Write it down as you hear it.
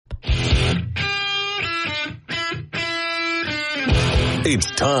It's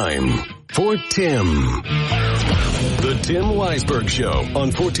time for Tim. The Tim Weisberg Show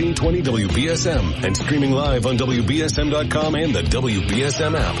on 1420 WBSM and streaming live on WBSM.com and the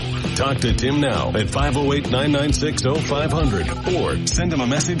WBSM app. Talk to Tim now at 508-996-0500 or send him a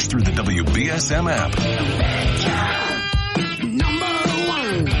message through the WBSM app.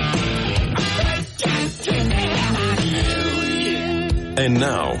 And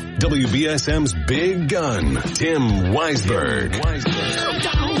now, WBSM's big gun, Tim Weisberg.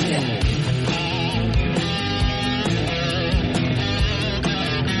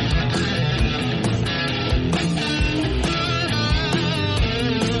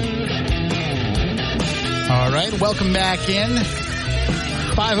 All right, welcome back in.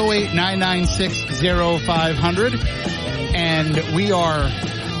 508-996-0500. And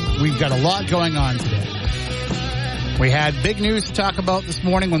we've got a lot going on today. We had big news to talk about this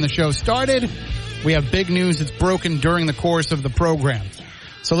morning when the show started. We have big news that's broken during the course of the program.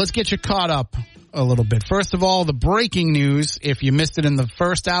 So let's get you caught up a little bit. First of all, the breaking news, if you missed it in the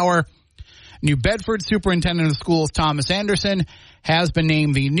first hour, New Bedford Superintendent of Schools Thomas Anderson has been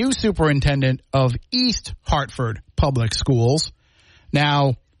named the new superintendent of East Hartford Public Schools.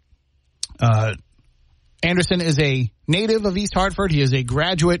 Now, Anderson is a native of East Hartford. He is a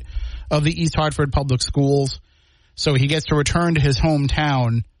graduate of the East Hartford Public Schools. So he gets to return to his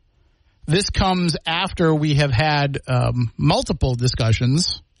hometown. This comes after we have had multiple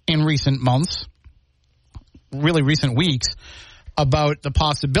discussions in recent months, really recent weeks, about the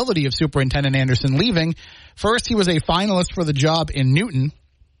possibility of Superintendent Anderson leaving. First, he was a finalist for the job in Newton,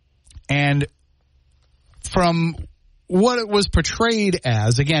 and from what it was portrayed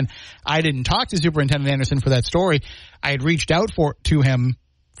as, again, I didn't talk to Superintendent Anderson for that story. I had reached out to him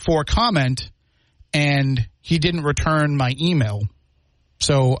for comment, and he didn't return my email.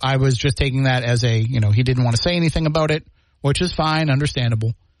 So I was just taking that as he didn't want to say anything about it, which is fine,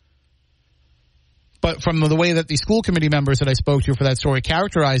 understandable. But from the way that the school committee members that I spoke to for that story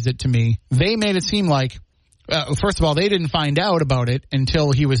characterized it to me, they made it seem like, first of all, they didn't find out about it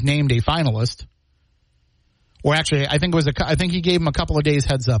until he was named a finalist. Or actually, I think he gave him a couple of days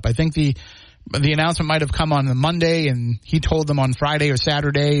heads up. I think the announcement might have come on the Monday, and he told them on Friday or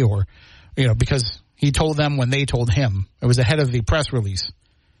Saturday, or because he told them when they told him. It was ahead of the press release,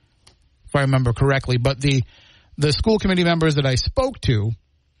 if I remember correctly. But the school committee members that I spoke to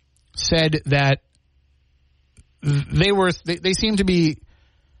said that they seemed to be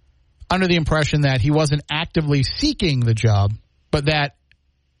under the impression that he wasn't actively seeking the job, but that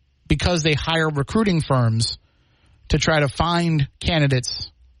because they hire recruiting firms to try to find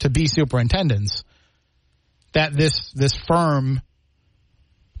candidates to be superintendents, that this firm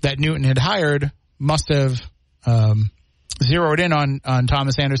that Newton had hired must have zeroed in on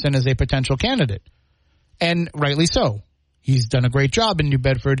Thomas Anderson as a potential candidate. And rightly so. He's done a great job in New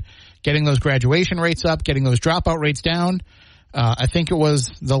Bedford getting those graduation rates up, getting those dropout rates down. I think it was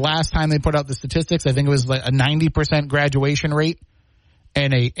the last time they put out the statistics, I think it was like a 90% graduation rate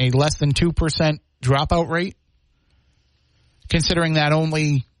and a less than 2% dropout rate. Considering that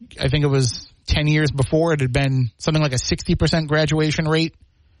only, I think it was 10 years before, it had been something like a 60% graduation rate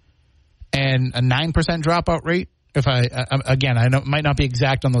and a 9% dropout rate. If I might not be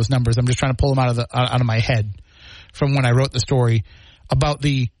exact on those numbers. I'm just trying to pull them out of my head from when I wrote the story about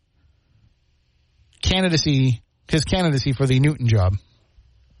the his candidacy for the Newton job.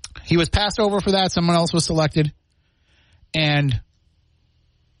 He was passed over for that. Someone else was selected. And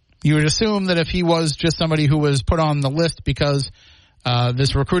you would assume that if he was just somebody who was put on the list because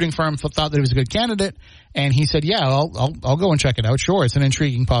this recruiting firm thought that he was a good candidate, and he said, yeah, I'll go and check it out. Sure, it's an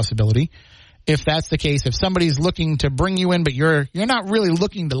intriguing possibility. If that's the case, if somebody's looking to bring you in, but you're not really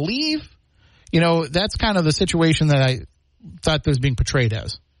looking to leave, that's kind of the situation that I thought that was being portrayed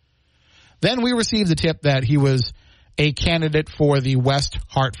as. Then we received the tip that he was a candidate for the West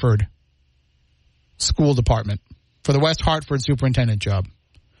Hartford School Department, for the West Hartford superintendent job.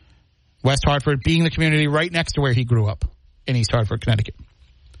 West Hartford being the community right next to where he grew up in East Hartford, Connecticut.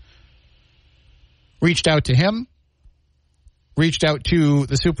 Reached out to him. Reached out to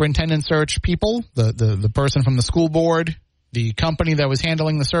the superintendent search people, the person from the school board, the company that was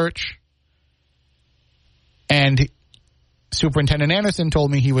handling the search. And Superintendent Anderson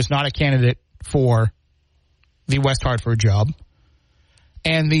told me he was not a candidate for the West Hartford job.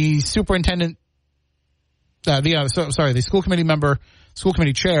 And the superintendent, the school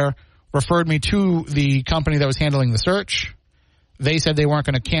committee chair referred me to the company that was handling the search. They said they weren't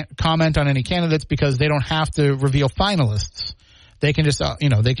going to comment on any candidates because they don't have to reveal finalists. They can just,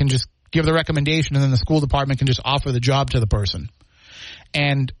 they can just give the recommendation, and then the school department can just offer the job to the person.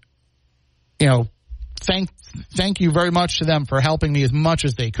 And, thank you very much to them for helping me as much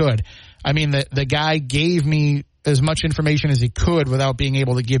as they could. I mean, the guy gave me as much information as he could without being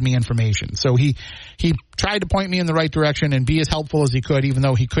able to give me information. So he tried to point me in the right direction and be as helpful as he could, even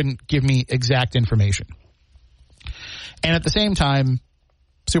though he couldn't give me exact information. And at the same time,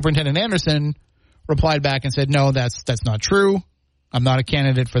 Superintendent Anderson replied back and said, no, that's not true. I'm not a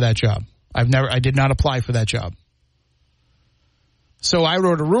candidate for that job. I did not apply for that job. So I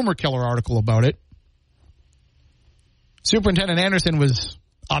wrote a rumor killer article about it. Superintendent Anderson was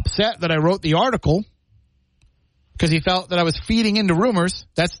upset that I wrote the article because he felt that I was feeding into rumors.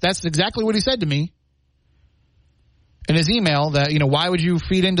 That's exactly what he said to me in his email, that, why would you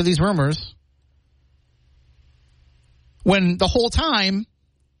feed into these rumors when the whole time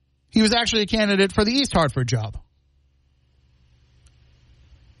he was actually a candidate for the East Hartford job.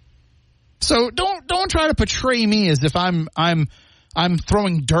 So don't try to portray me as if I'm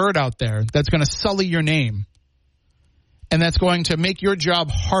throwing dirt out there that's going to sully your name and that's going to make your job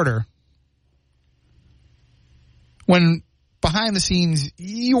harder, when behind the scenes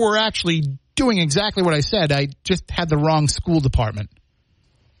you were actually doing exactly what I said. I just had the wrong school department.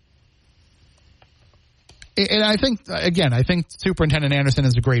 And I think Superintendent Anderson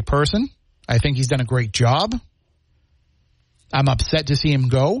is a great person. I think he's done a great job. I'm upset to see him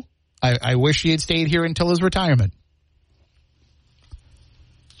go. I wish he had stayed here until his retirement.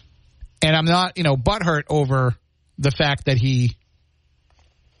 And I'm not, butthurt over the fact that he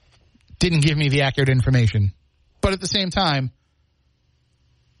didn't give me the accurate information. But at the same time,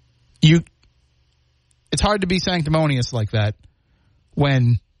 it's hard to be sanctimonious like that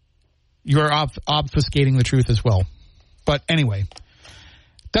when you're obfuscating the truth as well. But anyway,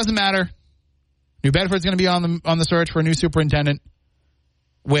 doesn't matter. New Bedford's going to be on the search for a new superintendent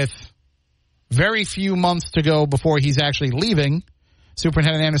with very few months to go before he's actually leaving.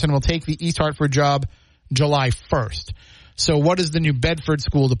 Superintendent Anderson will take the East Hartford job July 1st. So what does the New Bedford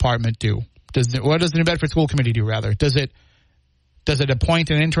School Department do? What does the New Bedford School Committee do, rather? Does it appoint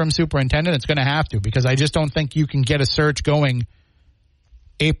an interim superintendent? It's going to have to, because I just don't think you can get a search going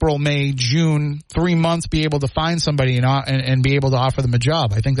April, May, June, 3 months, be able to find somebody and be able to offer them a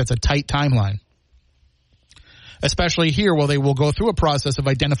job. I think that's a tight timeline. Especially here, where they will go through a process of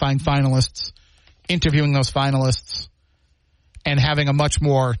identifying finalists, interviewing those finalists, and having a much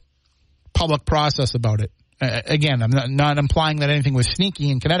more public process about it. Again, I'm not implying that anything was sneaky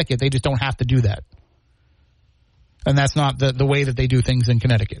in Connecticut. They just don't have to do that. And that's not the way that they do things in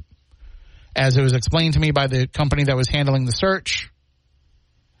Connecticut. As it was explained to me by the company that was handling the search,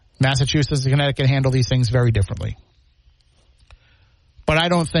 Massachusetts and Connecticut handle these things very differently. But I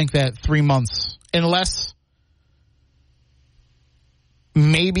don't think that 3 months, unless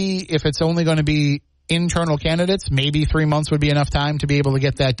maybe if it's only going to be internal candidates, maybe 3 months would be enough time to be able to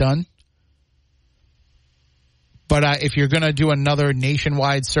get that done. But if you're going to do another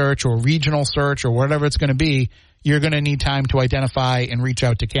nationwide search or regional search or whatever it's going to be, you're going to need time to identify and reach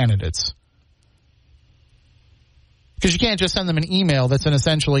out to candidates. Because you can't just send them an email that's an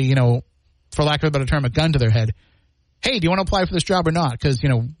essentially, for lack of a better term, a gun to their head. Hey, do you want to apply for this job or not? Because,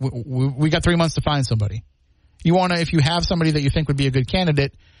 we got 3 months to find somebody. You want to, if you have somebody that you think would be a good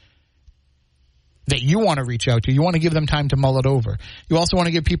candidate that you want to reach out to, you want to give them time to mull it over. You also want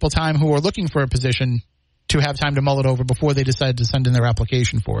to give people time who are looking for a position to have time to mull it over before they decide to send in their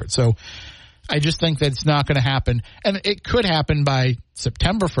application for it. So I just think that it's not going to happen. And it could happen by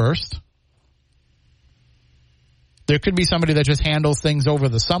September 1st. There could be somebody that just handles things over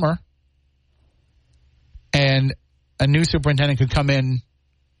the summer, and a new superintendent could come in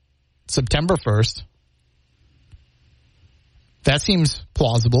September 1st. That seems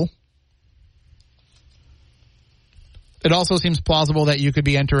plausible. It also seems plausible that you could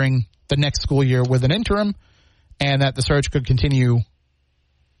be entering the next school year with an interim, and that the search could continue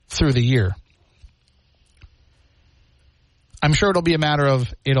through the year. I'm sure it'll be a matter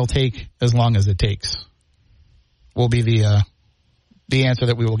of it'll take as long as it takes. Will be the answer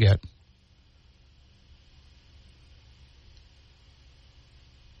that we will get.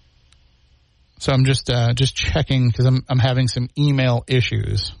 So I'm just checking, because I'm having some email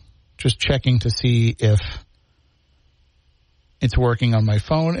issues. Just checking to see if it's working on my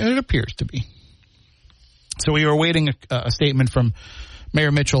phone, and it appears to be. So we were awaiting a statement from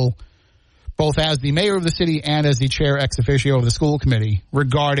Mayor Mitchell, both as the mayor of the city and as the chair ex officio of the school committee,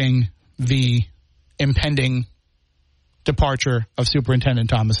 regarding the impending departure of Superintendent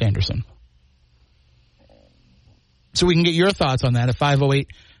Thomas Anderson. So we can get your thoughts on that at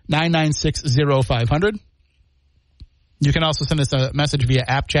 508-996-0500. You can also send us a message via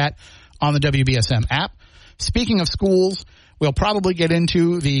app chat on the WBSM app. Speaking of schools, we'll probably get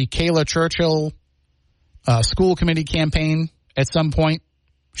into the Kayla Churchill school committee campaign at some point.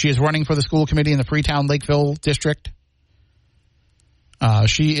 She is running for the school committee in the Freetown-Lakeville district.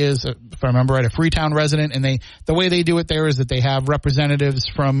 She is, if I remember right, a Freetown resident, and the way they do it there is that they have representatives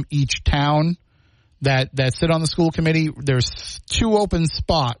from each town that sit on the school committee. There's 2 open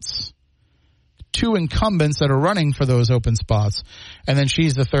spots, 2 incumbents that are running for those open spots, and then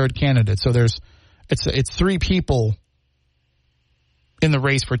she's the 3rd candidate. So it's 3 people in the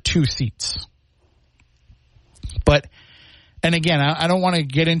race for 2 seats. But, and again, I don't want to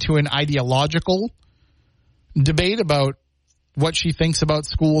get into an ideological debate about what she thinks about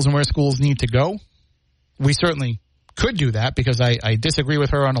schools and where schools need to go. We certainly could do that because I disagree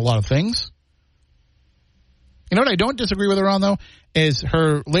with her on a lot of things. You know what I don't disagree with her on, though, is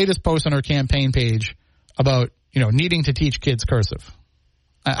her latest post on her campaign page about, needing to teach kids cursive.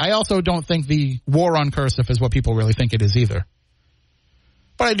 I also don't think the war on cursive is what people really think it is either.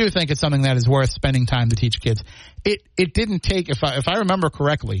 But I do think it's something that is worth spending time to teach kids. It didn't take, if I remember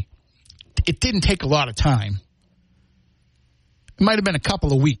correctly, it didn't take a lot of time. It might have been a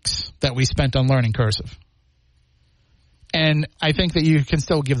couple of weeks that we spent on learning cursive. And I think that you can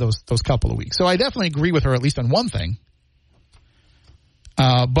still give those couple of weeks. So I definitely agree with her at least on one thing.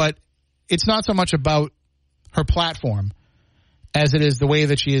 But it's not so much about her platform as it is the way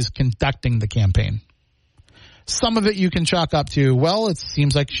that she is conducting the campaign. Some of it you can chalk up to, well, it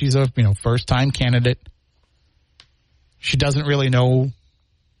seems like she's a first-time candidate. She doesn't really know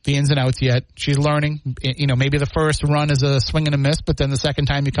the ins and outs yet. She's learning. Maybe the first run is a swing and a miss, but then the second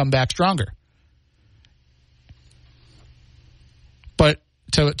time you come back stronger. But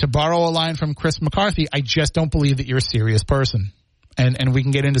to borrow a line from Chris McCarthy, I just don't believe that you're a serious person. And we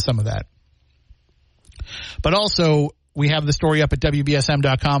can get into some of that. But also, we have the story up at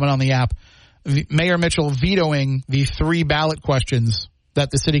WBSM.com and on the app. Mayor Mitchell vetoing the 3 ballot questions that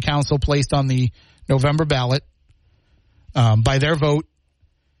the city council placed on the November ballot. By their vote,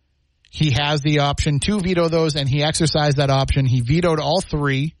 he has the option to veto those, and he exercised that option. He vetoed all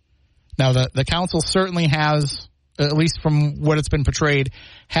 3. Now, the council certainly has, at least from what it's been portrayed,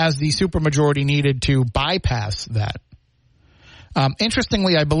 has the supermajority needed to bypass that.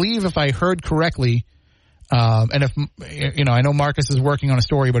 Interestingly, I believe if I heard correctly, and if, I know Marcus is working on a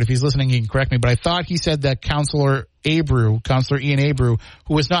story, but if he's listening, he can correct me, but I thought he said that Councilor Ian Abreu,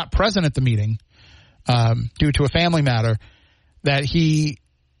 who was not present at the meeting due to a family matter, that he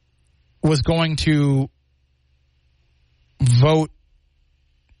was going to vote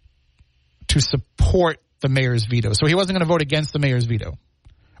to support the mayor's veto. So he wasn't going to vote against the mayor's veto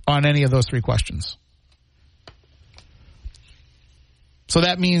on any of those 3 questions. So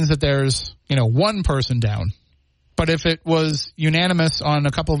that means that there's, 1 person down. But if it was unanimous on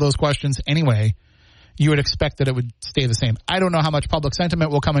a couple of those questions anyway, you would expect that it would stay the same. I don't know how much public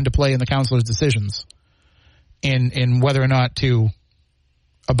sentiment will come into play in the councilor's decisions in whether or not to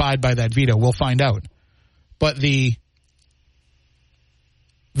abide by that veto. We'll find out. But the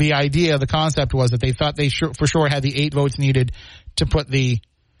idea, the concept was that they thought they for sure had the 8 votes needed to put the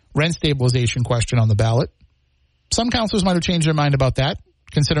rent stabilization question on the ballot. Some councilors might have changed their mind about that,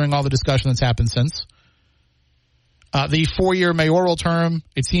 considering all the discussion that's happened since. The 4-year mayoral term,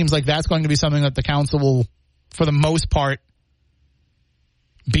 it seems like that's going to be something that the council will, for the most part,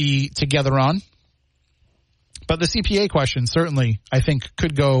 be together on. But the CPA question certainly, I think,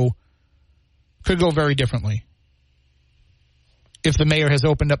 could go very differently if the mayor has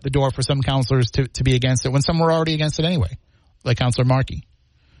opened up the door for some councilors to be against it when some were already against it anyway, like Councilor Markey.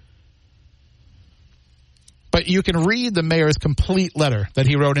 But you can read the mayor's complete letter that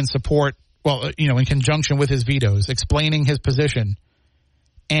he wrote in support, in conjunction with his vetoes, explaining his position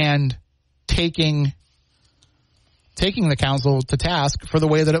and taking the council to task for the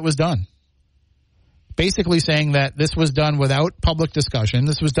way that it was done. Basically saying that this was done without public discussion,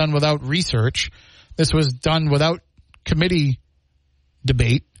 this was done without research, this was done without committee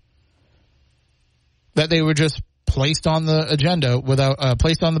debate, that they were just placed on the agenda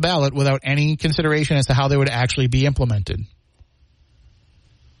placed on the ballot without any consideration as to how they would actually be implemented.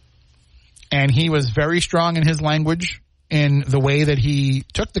 And he was very strong in his language in the way that he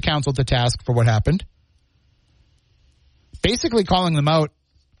took the council to task for what happened. Basically calling them out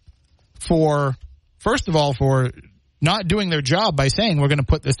for, first of all, for not doing their job by saying we're going to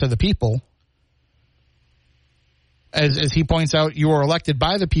put this to the people. As he points out, you are elected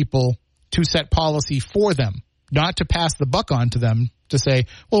by the people to set policy for them, not to pass the buck on to them to say,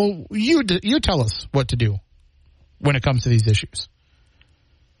 well, you tell us what to do when it comes to these issues.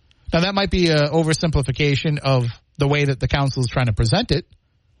 Now, that might be an oversimplification of the way that the council is trying to present it.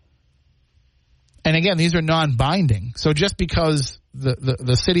 And again, these are non-binding. So just because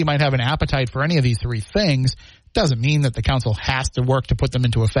the city might have an appetite for any of these three things doesn't mean that the council has to work to put them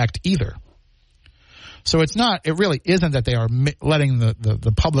into effect either. So it really isn't that they are letting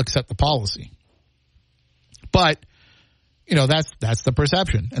the public set the policy. But, that's the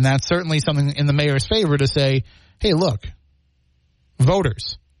perception. And that's certainly something in the mayor's favor to say, hey, look,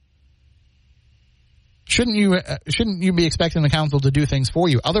 voters, shouldn't you be expecting the council to do things for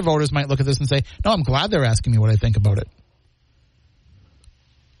you? Other voters might look at this and say, no, I'm glad they're asking me what I think about it.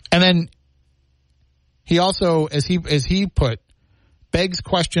 And then he also, as he put, begs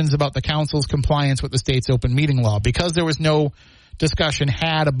questions about the council's compliance with the state's open meeting law. Because there was no discussion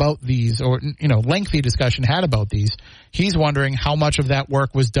had about these, or lengthy discussion had about these, he's wondering how much of that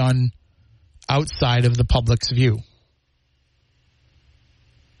work was done outside of the public's view.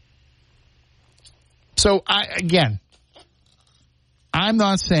 So, I'm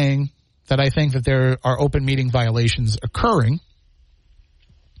not saying that I think that there are open meeting violations occurring.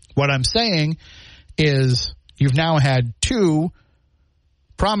 What I'm saying is you've now had two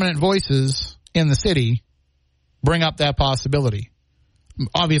prominent voices in the city bring up that possibility.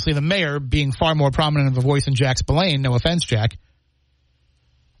 Obviously, the mayor being far more prominent of a voice than Jack Spillane, no offense, Jack.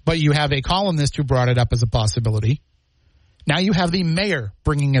 But you have a columnist who brought it up as a possibility. Now you have the mayor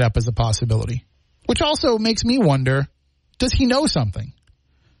bringing it up as a possibility. Which also makes me wonder, does he know something?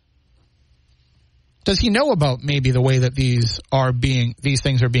 Does he know about maybe the way that these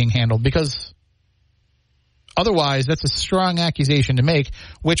things are being handled? Because otherwise, that's a strong accusation to make,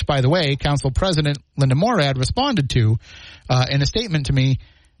 which, by the way, Council President Linda Morad responded to in a statement to me,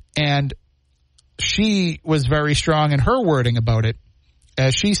 and she was very strong in her wording about it.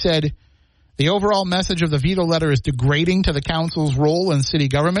 As she said, the overall message of the veto letter is degrading to the council's role in city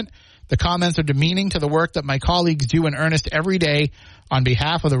government. The comments are demeaning to the work that my colleagues do in earnest every day on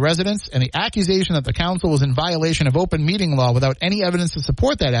behalf of the residents, and the accusation that the council was in violation of open meeting law without any evidence to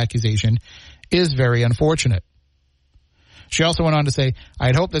support that accusation is very unfortunate. She also went on to say, I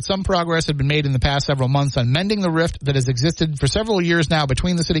had hoped that some progress had been made in the past several months on mending the rift that has existed for several years now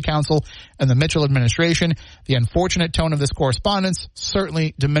between the city council and the Mitchell administration. The unfortunate tone of this correspondence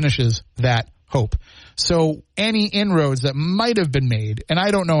certainly diminishes that hope. So any inroads that might have been made, and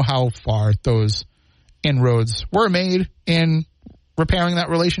I don't know how far those inroads were made in repairing that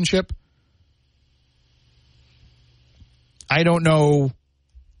relationship. I don't know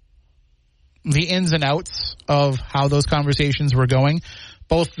the ins and outs of how those conversations were going.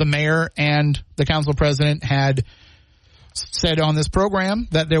 Both the mayor and the council president had said on this program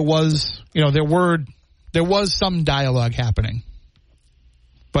that there was some dialogue happening.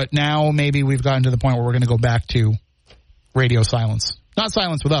 But now maybe we've gotten to the point where we're going to go back to radio silence. Not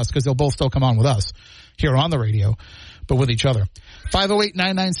silence with us, because they'll both still come on with us here on the radio, but with each other.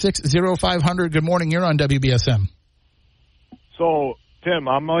 508-996-0500. Good morning. You're on WBSM. So, Tim,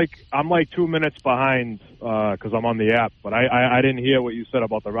 I'm like 2 minutes behind because I'm on the app, but I didn't hear what you said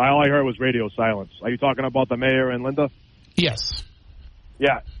about all I heard was radio silence. Are you talking about the mayor and Linda? Yes.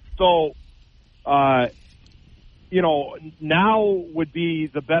 Yeah. So, now would be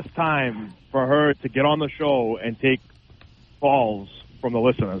the best time for her to get on the show and take calls from the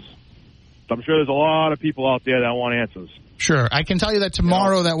listeners. I'm sure there's a lot of people out there that want answers. Sure. I can tell you that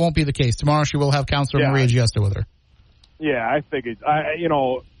tomorrow that won't be the case. Tomorrow she will have Counselor Maria Giesta with her. Yeah, I figured. I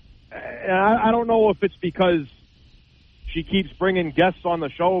don't know if it's because she keeps bringing guests on the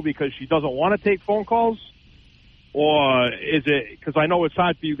show because she doesn't want to take phone calls, or is it because I know it's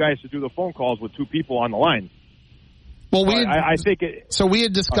hard for you guys to do the phone calls with two people on the line. Well, I think it. So we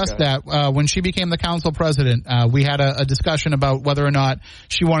had discussed that when she became the council president. We had a discussion about whether or not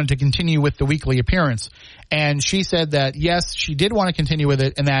she wanted to continue with the weekly appearance, and she said that yes, she did want to continue with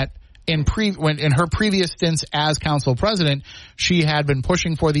it, and that in her previous stints as council president, she had been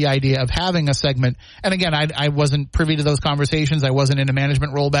pushing for the idea of having a segment. And again, I wasn't privy to those conversations. I wasn't in a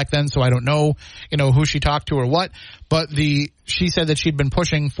management role back then, so I don't know, who she talked to or what. But she said that she'd been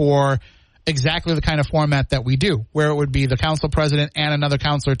pushing for exactly the kind of format that we do, where it would be the council president and another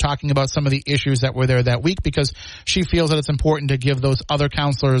counselor talking about some of the issues that were there that week, because she feels that it's important to give those other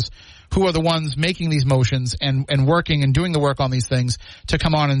counselors who are the ones making these motions and working and doing the work on these things to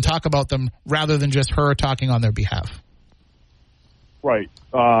come on and talk about them rather than just her talking on their behalf. Right.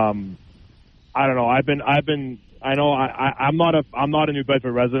 I don't know. I'm not a New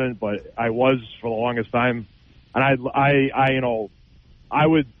Bedford resident, but I was for the longest time. And I'd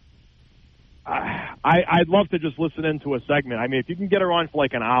love to just listen into a segment. I mean, if you can get her on for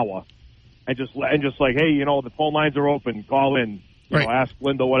like an hour and just like, hey, the phone lines are open, call in, ask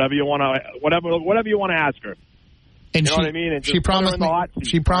Linda whatever you want to ask her. And you know what I mean? And she promised me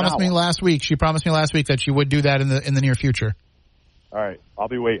last week. She promised me last week that she would do that in the near future. All right, I'll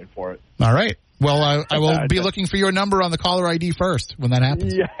be waiting for it. All right. Well, I will be looking for your number on the caller ID first when that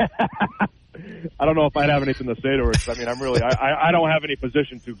happens. Yeah. I don't know if I'd have anything to say to her. I mean, I don't have any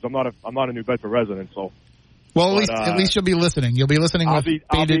position to because I'm not a New Bedford resident. So. Well, at least you'll be listening. You'll be listening with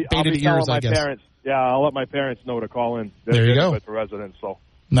bated ears, I guess. Parents. Yeah, I'll let my parents know to call in. There you go. For residents, so. All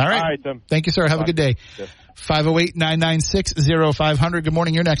right. All right, Tim. Thank you, sir. Have a good day. 508-996-0500. Good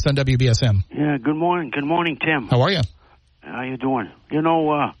morning. You're next on WBSM. Yeah, good morning. Good morning, Tim. How are you? How you doing? You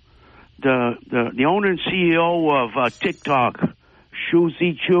know, the owner and CEO of TikTok, Shu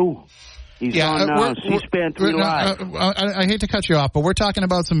Zichu, he's on C-SPAN 3 Live. I hate to cut you off, but we're talking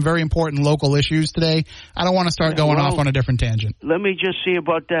about some very important local issues today. I don't want to start going off on a different tangent. Let me just say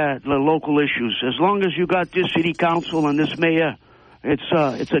about that, the local issues. As long as you got this city council and this mayor,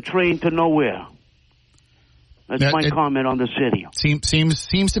 it's a train to nowhere. That's my comment on the city.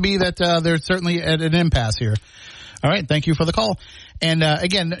 Seems to be that they're certainly at an impasse here. All right, thank you for the call. And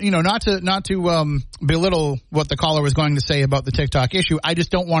again, not to belittle what the caller was going to say about the TikTok issue. I just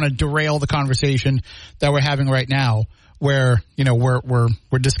don't want to derail the conversation that we're having right now, where we're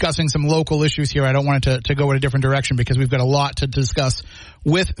discussing some local issues here. I don't want it to go in a different direction because we've got a lot to discuss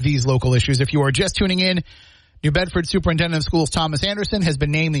with these local issues. If you are just tuning in, New Bedford Superintendent of Schools Thomas Anderson has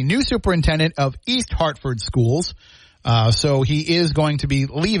been named the new superintendent of East Hartford Schools. So he is going to be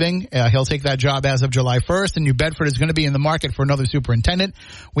leaving. He'll take that job as of July 1st, and New Bedford is going to be in the market for another superintendent.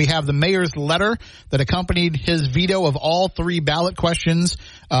 We have the mayor's letter that accompanied his veto of all 3 ballot questions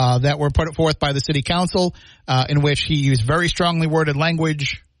that were put forth by the city council, in which he used very strongly worded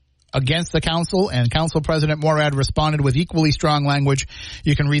language against the council, and Council President Morad responded with equally strong language.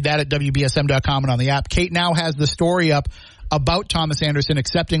 You can read that at WBSM.com and on the app. Kate now has the story up about Thomas Anderson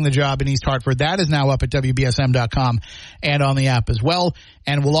accepting the job in East Hartford. That is now up at WBSM.com and on the app as well.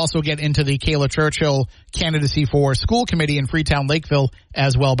 And we'll also get into the Kayla Churchill candidacy for school committee in Freetown Lakeville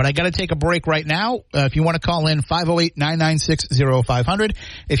as well. But I got to take a break right now. If you want to call in, 508-996-0500.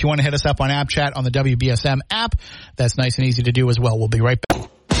 If you want to hit us up on App Chat on the WBSM app, that's nice and easy to do as well. We'll be right back.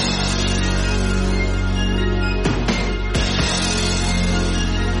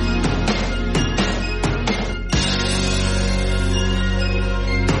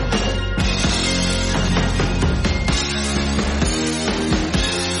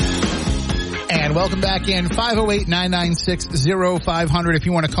 Welcome back in, 508-996-0500. If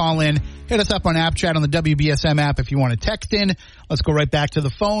you want to call in, hit us up on App Chat on the WBSM app. If you want to text in, let's go right back to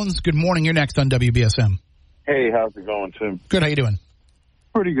the phones. Good morning. You're next on WBSM. Hey, how's it going, Tim? Good. How you doing?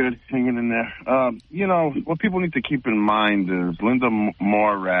 Pretty good. Hanging in there. What people need to keep in mind is Linda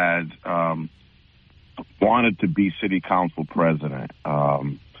Morad wanted to be city council president.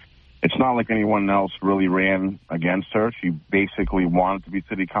 It's not like anyone else really ran against her. She basically wanted to be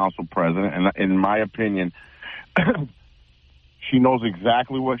city council president. And in my opinion, she knows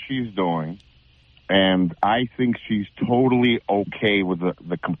exactly what she's doing. And I think she's totally okay with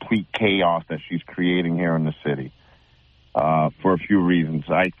the complete chaos that she's creating here in the city for a few reasons.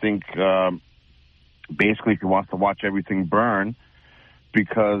 I think basically she wants to watch everything burn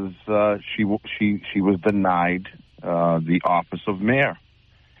because she was denied the office of mayor.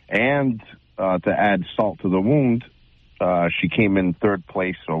 And to add salt to the wound, she came in 3rd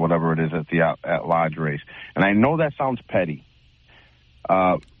place or whatever it is at the at-large race. And I know that sounds petty,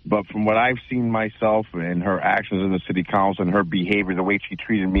 but from what I've seen myself and her actions in the city council and her behavior, the way she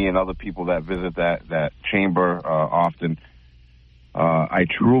treated me and other people that visit that chamber often, I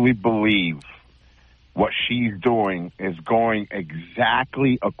truly believe what she's doing is going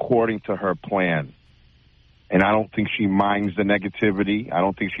exactly according to her plan. And I don't think she minds the negativity. I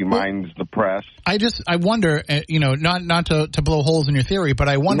don't think she minds the press. I wonder, not to blow holes in your theory, but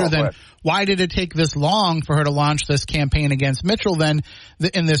I wonder why did it take this long for her to launch this campaign against Mitchell then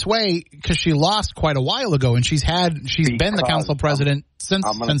in this way? Because she lost quite a while ago, and she's been the council president since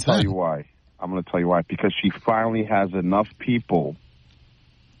then. I'm going to tell you why. Because she finally has enough people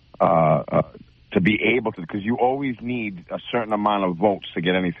to be able to, because you always need a certain amount of votes to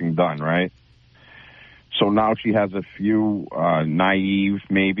get anything done, right? So now she has a few naive,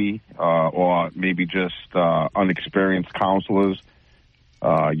 maybe, or maybe just unexperienced counselors,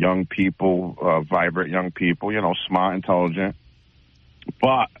 young people, vibrant young people, smart, intelligent.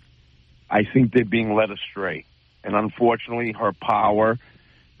 But I think they're being led astray. And unfortunately, her power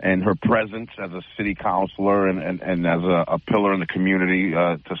and her presence as a city councilor and as a pillar in the community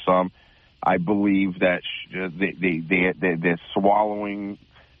to some, I believe that they're swallowing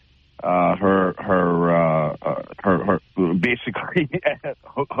her basically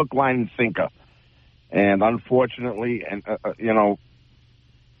hook, line, and sinker. And unfortunately, and you know,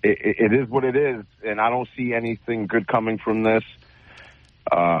 it is what it is, and I don't see anything good coming from this.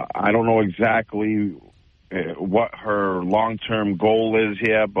 I don't know exactly what her long-term goal is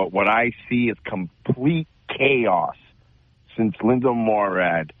here, but what I see is complete chaos since Linda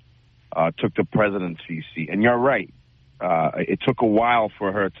Morad took the presidency seat. And you're right. It took a while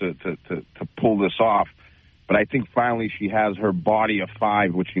for her to pull this off, but I think finally she has her body of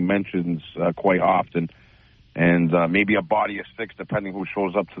 5, which she mentions quite often, and maybe a body of 6, depending who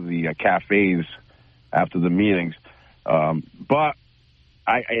shows up to the cafes after the meetings. But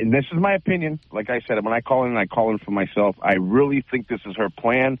and this is my opinion. Like I said, when I call in for myself. I really think this is her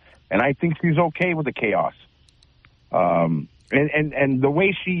plan, and I think she's okay with the chaos. And the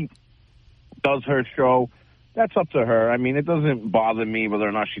way she does her show, that's up to her. I mean, it doesn't bother me whether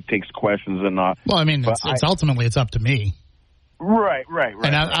or not she takes questions or not. Well, I mean, ultimately it's up to me. Right.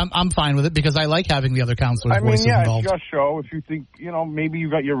 And I'm fine with it because I like having the other counselors' voices involved. It's your show. If you think, maybe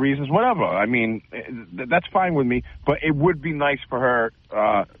you got your reasons, whatever. I mean, that's fine with me. But it would be nice for her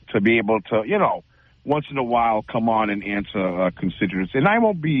to be able to, once in a while come on and answer constituents. And I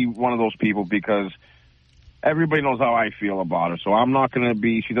won't be one of those people because everybody knows how I feel about her. So I'm not going to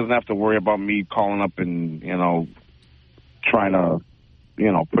be, she doesn't have to worry about me calling up and, trying to,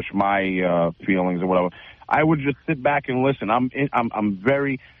 push my feelings or whatever. I would just sit back and listen. I'm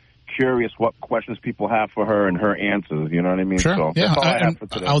very curious what questions people have for her and her answers. You know what I mean? Sure. So yeah. That's all I have for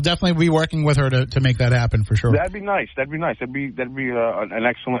today. I'll definitely be working with her to make that happen for sure. That'd be nice. That'd be an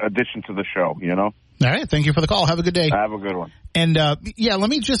excellent addition to the show. All right. Thank you for the call. Have a good day. Have a good one. And let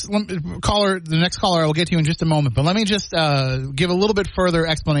me the next caller I will get to you in just a moment. But let me just give a little bit further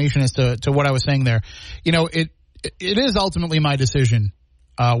explanation as to what I was saying there. It is ultimately my decision.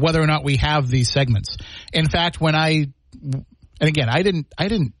 Whether or not we have these segments. In fact, I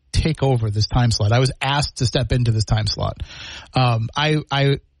didn't take over this time slot. I was asked to step into this time slot.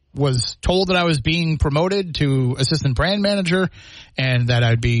 I was told that I was being promoted to assistant brand manager and that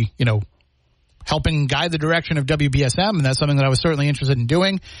I'd be, helping guide the direction of WBSM, and that's something that I was certainly interested in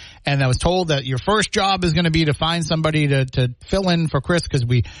doing. And I was told that your first job is going to be to find somebody to fill in for Chris because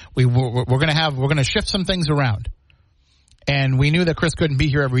we're going to shift some things around. And we knew that Chris couldn't be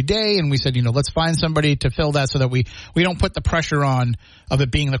here every day, and we said, let's find somebody to fill that so that we don't put the pressure on of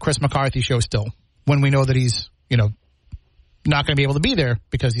it being the Chris McCarthy show still, when we know that he's, not going to be able to be there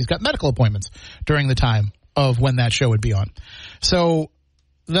because he's got medical appointments during the time of when that show would be on. So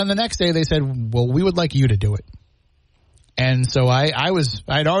then the next day they said, well, we would like you to do it. And so I'd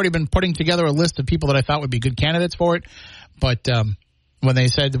already been putting together a list of people that I thought would be good candidates for it, but when they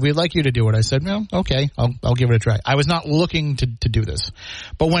said, we'd like you to do it, I said, well, okay, I'll give it a try. I was not looking to do this.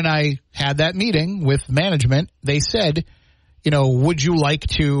 But when I had that meeting with management, they said, would you like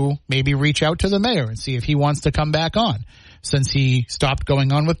to maybe reach out to the mayor and see if he wants to come back on since he stopped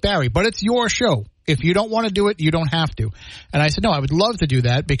going on with Barry? But it's your show. If you don't want to do it, you don't have to. And I said, no, I would love to do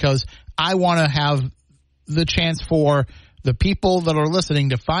that because I want to have the chance for the people that are listening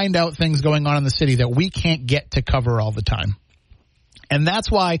to find out things going on in the city that we can't get to cover all the time. And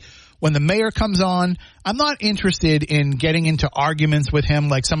that's why when the mayor comes on, I'm not interested in getting into arguments with him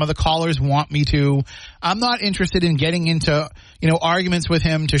like some of the callers want me to. I'm not interested in getting into, arguments with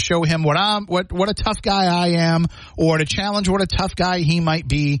him to show him what a tough guy I am or to challenge what a tough guy he might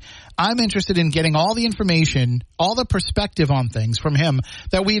be. I'm interested in getting all the information, all the perspective on things from him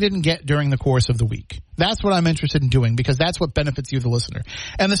that we didn't get during the course of the week. That's what I'm interested in doing because that's what benefits you, the listener.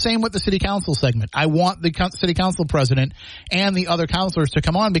 And the same with the city council segment. I want the city council president and the other councilors to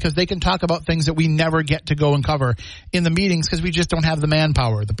come on because they can talk about things that we never get to go and cover in the meetings because we just don't have the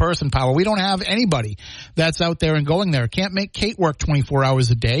manpower, the person power. We don't have anybody that's out there and going there. Can't make Kate work 24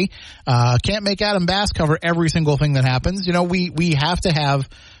 hours a day. Can't make Adam Bass cover every single thing that happens. We have to have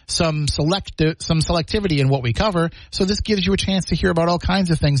some selectivity in what we cover. So this gives you a chance to hear about all kinds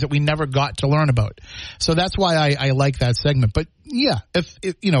of things that we never got to learn about. So that's why I like that segment. But yeah, if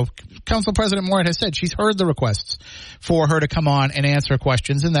Council President Moore has said she's heard the requests for her to come on and answer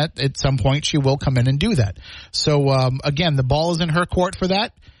questions and that at some point she will come in and do that. So again, the ball is in her court for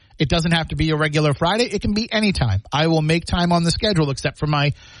that. It doesn't have to be a regular Friday. It can be any time. I will make time on the schedule except for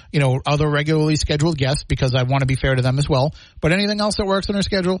my, other regularly scheduled guests because I want to be fair to them as well. But anything else that works on her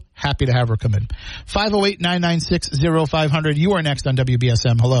schedule, happy to have her come in. 508-996-0500. You are next on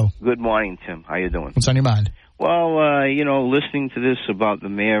WBSM. Hello. Good morning, Tim. How you doing? What's on your mind? Well, listening to this about the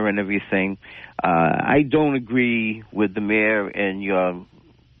mayor and everything, I don't agree with the mayor and your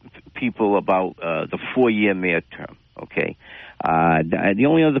people about the 4-year mayor term, okay? The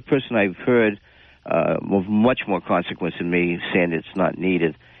only other person I've heard of much more consequence than me saying it's not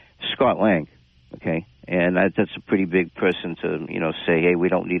needed, Scott Lang. Okay, and that's a pretty big person to, say, hey, we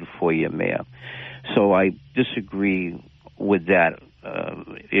don't need a 4-year mayor. So I disagree with that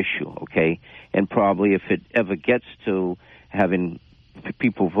issue, okay? And probably if it ever gets to having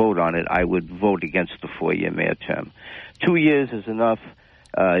people vote on it, I would vote against the 4-year mayor term. 2 years is enough.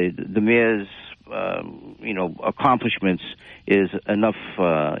 The mayor's, accomplishments is enough,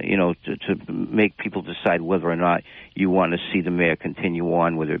 to make people decide whether or not you want to see the mayor continue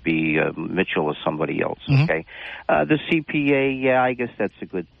on, whether it be Mitchell or somebody else, okay? The CPA, yeah, I guess that's a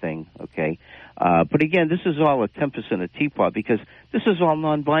good thing, okay? But again, this is all a tempest in a teapot because this is all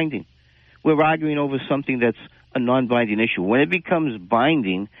non-binding. We're arguing over something that's a non-binding issue. When it becomes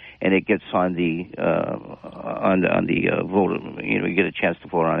binding and it gets on the vote, you get a chance to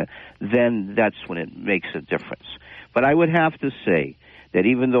vote on it, then that's when it makes a difference. But I would have to say that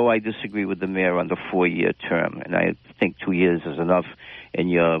even though I disagree with the mayor on the 4-year term, and I think 2 years is enough, and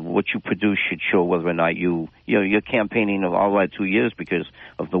what you produce should show whether or not you're campaigning all that 2 years because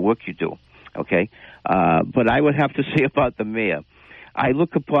of the work you do. Okay, but I would have to say about the mayor, I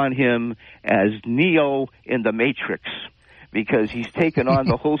look upon him as Neo in the Matrix because he's taken on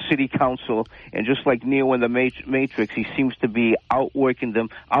the whole city council, and just like Neo in the Matrix, he seems to be outworking them,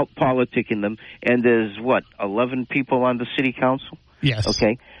 out-politicking them, and there's, 11 people on the city council? Yes.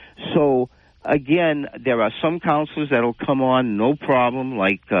 Okay, so again, there are some councilors that'll come on, no problem,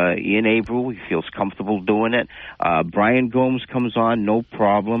 like Ian Abreu, he feels comfortable doing it. Brian Gomes comes on, no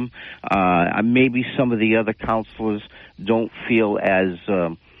problem. Maybe some of the other councilors don't feel as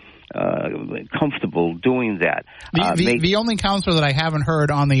comfortable doing that. The only counselor that I haven't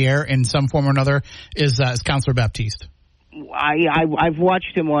heard on the air in some form or another is Councilor Baptiste. I've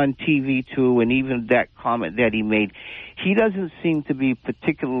watched him on TV too, and even that comment that he made, he doesn't seem to be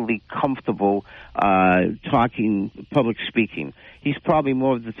particularly comfortable public speaking. He's probably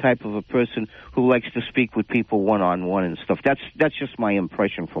more of the type of a person who likes to speak with people one-on-one and stuff. That's just my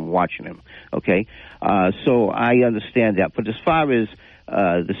impression from watching him, okay? So I understand that. But as far as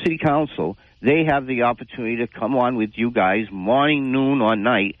the city council, they have the opportunity to come on with you guys morning, noon, or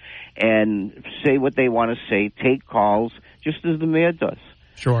night and say what they want to say, take calls, just as the mayor does.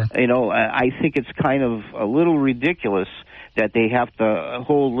 Sure. I think it's kind of a little ridiculous that they have to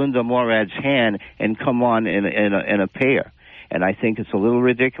hold Linda Morad's hand and come on in a pair. And I think it's a little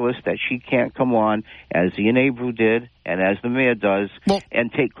ridiculous that she can't come on as Ian Abreu did and as the mayor does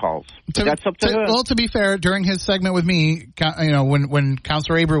and take calls. That's up to her. Well, to be fair, during his segment with me, when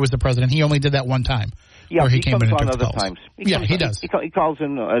Councilor Abreu was the president, he only did that one time. Yeah, he came comes in on other calls. times. He does. He calls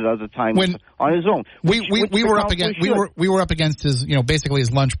in at other times on his own. We were up against his, basically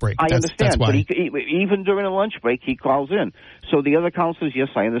his lunch break. I understand, that's why. But even during a lunch break, he calls in. So the other councilors, yes,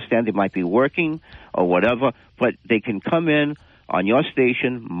 I understand they might be working or whatever, but they can come in on your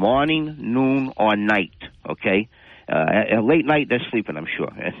station morning, noon, or night. Okay. Late night, they're sleeping, I'm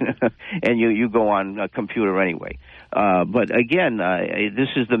sure, and you go on a computer anyway. But again, this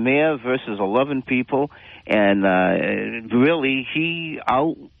is the mayor versus 11 people, and really, he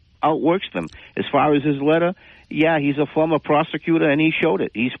outworks them. As far as his letter, yeah, he's a former prosecutor, and he showed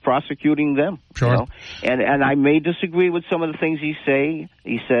it. He's prosecuting them. Sure. And I may disagree with some of the things he says,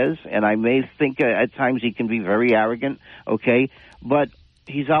 and I may think at times he can be very arrogant. Okay, but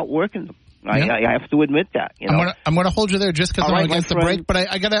he's outworking them. Yeah. I have to admit that. I'm going to hold you there just because I'm against the break. But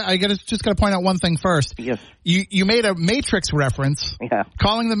I gotta point out one thing first. Yes. You made a Matrix reference,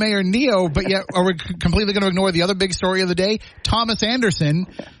 calling the mayor Neo, but yet are we completely going to ignore the other big story of the day? Thomas Anderson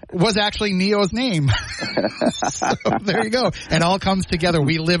was actually Neo's name. So there you go. It all comes together.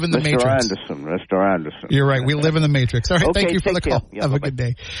 We live in the Matrix. Mr. Anderson. You're right. We live in the Matrix. All right. Okay, thank you for the call. Yeah, have a good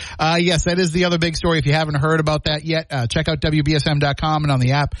day. Yes, that is the other big story. If you haven't heard about that yet, check out WBSM.com and on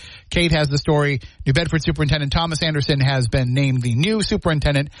the app. Kate has the story. New Bedford Superintendent Thomas Anderson has been named the new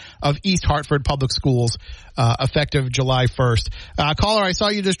superintendent of East Hartford Public Schools, effective July 1st. Caller, I saw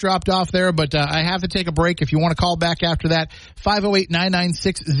you just dropped off there, but I have to take a break. If you want to call back after that,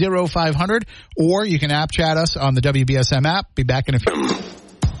 508-996-0500, or you can app chat us on the WBSM app. Be back in a few.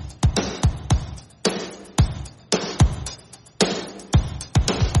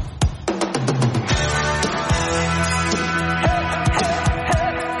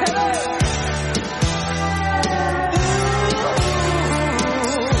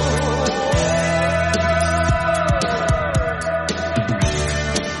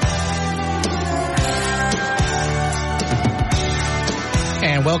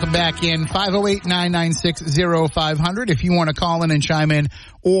 Welcome back in 508-996-0500 if you want to call in and chime in,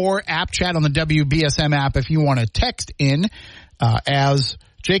 or app chat on the WBSM app if you want to text in as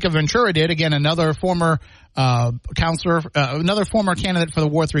Jacob Ventura did. Again, another former counselor, another former candidate for the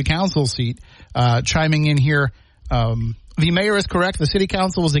Ward 3 council seat, chiming in here. The mayor is correct. The city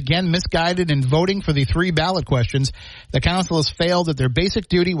council was again misguided in voting for the 3 ballot questions. The council has failed at their basic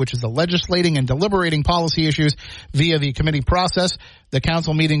duty, which is the legislating and deliberating policy issues via the committee process. The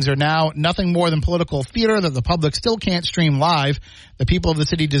council meetings are now nothing more than political theater that the public still can't stream live. The people of the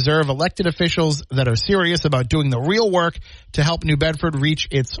city deserve elected officials that are serious about doing the real work to help New Bedford reach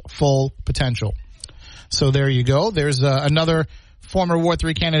its full potential. So there you go. There's another former Ward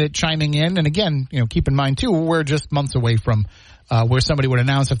 3 candidate chiming in. And again, keep in mind, too, we're just months away from where somebody would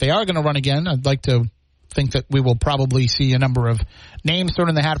announce if they are going to run again. I'd like to think that we will probably see a number of names thrown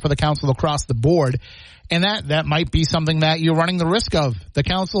in the hat for the council across the board. And that might be something that you're running the risk of. The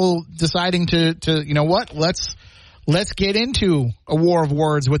council deciding to let's get into a war of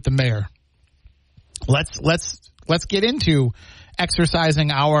words with the mayor. Let's get into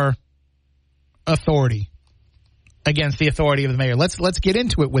exercising our authority against the authority of the mayor. Let's get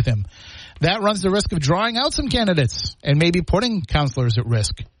into it with him. That runs the risk of drawing out some candidates and maybe putting councilors at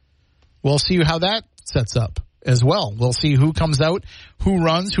risk. We'll see how that sets up as well. We'll see who comes out, who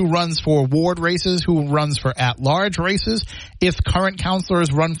runs for ward races, who runs for at-large races, if current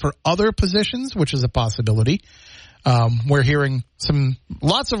councilors run for other positions, which is a possibility. We're hearing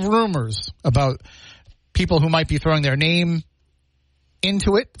lots of rumors about people who might be throwing their name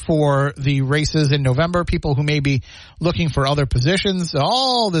into it for the races in November, people who may be looking for other positions,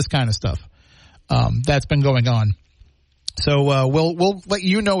 all this kind of stuff that's been going on. So we'll let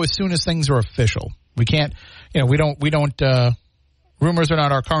you know as soon as things are official. We can't, we don't rumors are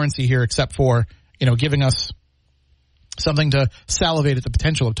not our currency here, except for giving us something to salivate at the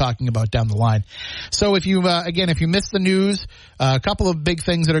potential of talking about down the line. So if you missed the news, a couple of big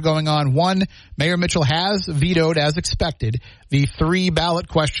things that are going on. One, Mayor Mitchell has vetoed, as expected, the 3 ballot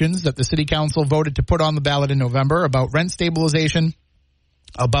questions that the city council voted to put on the ballot in November about rent stabilization,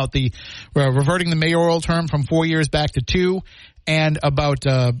 about the reverting the mayoral term from 4 years back to 2, and about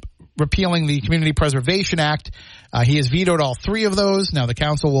repealing the Community Preservation Act. He has vetoed all 3 of those. Now the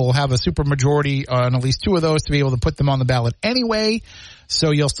council will have a supermajority on at least 2 of those to be able to put them on the ballot anyway.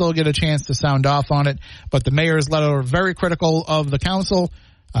 So you'll still get a chance to sound off on it. But the mayor's letter very critical of the council.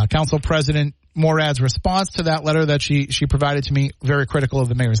 Council President Morad's response to that letter that she provided to me, very critical of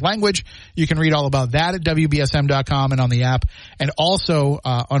the mayor's language. You can read all about that at WBSM.com and on the app. And also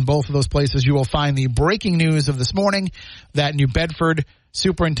on both of those places, you will find the breaking news of this morning that New Bedford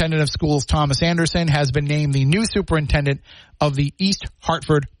Superintendent of Schools Thomas Anderson has been named the new superintendent of the East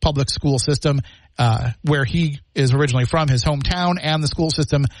Hartford Public School System, where he is originally from, his hometown, and the school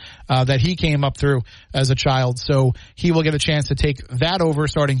system that he came up through as a child. So he will get a chance to take that over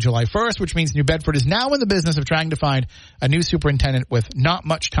starting July 1st, which means New Bedford is now in the business of trying to find a new superintendent with not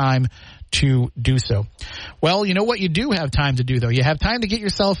much time to do so. Well, you know what you do have time to do, though? You have time to get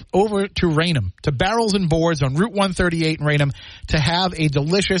yourself over to Raynham, to Barrels and Boards on Route 138 in Raynham, to have a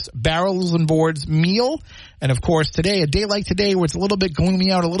delicious Barrels and Boards meal. And, of course, today, a day like today where it's a little bit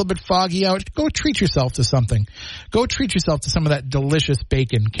gloomy out, a little bit foggy out, go treat yourself to something. Go treat yourself to some of that delicious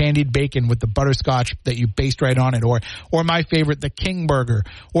bacon, candied bacon with the butterscotch that you baste right on it, or my favorite, the King Burger,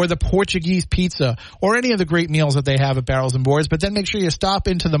 or the Portuguese pizza, or any of the great meals that they have at Barrels and Boards. But then make sure you stop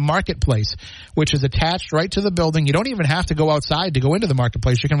into the marketplace, which is attached right to the building. You don't even have to go outside to go into the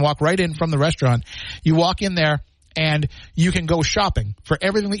marketplace. You can walk right in from the restaurant. You walk in there and you can go shopping for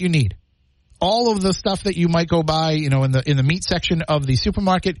everything that you need. All of the stuff that you might go buy, in the meat section of the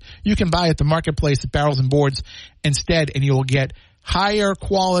supermarket, you can buy at the marketplace at Barrels and Boards instead, and you'll get higher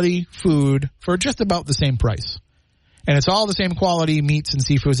quality food for just about the same price. And it's all the same quality meats and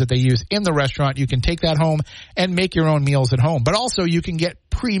seafoods that they use in the restaurant. You can take that home and make your own meals at home. But also you can get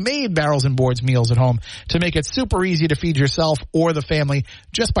pre-made Barrels and Boards meals at home to make it super easy to feed yourself or the family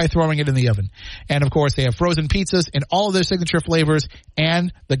just by throwing it in the oven. And, of course, they have frozen pizzas in all of their signature flavors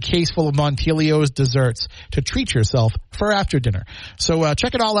and the case full of Montilio's desserts to treat yourself for after dinner. So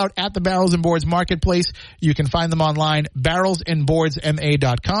check it all out at the Barrels and Boards Marketplace. You can find them online,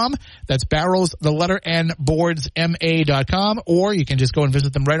 barrelsandboardsma.com. That's barrels, the letter N, boardsma.com, or you can just go and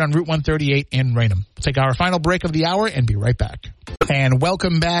visit them right on Route 138 in Raynham. We'll take our final break of the hour and be right back. And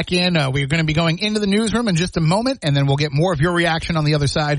welcome back in. We're going to be going into the newsroom in just a moment, and then we'll get more of your reaction on the other side.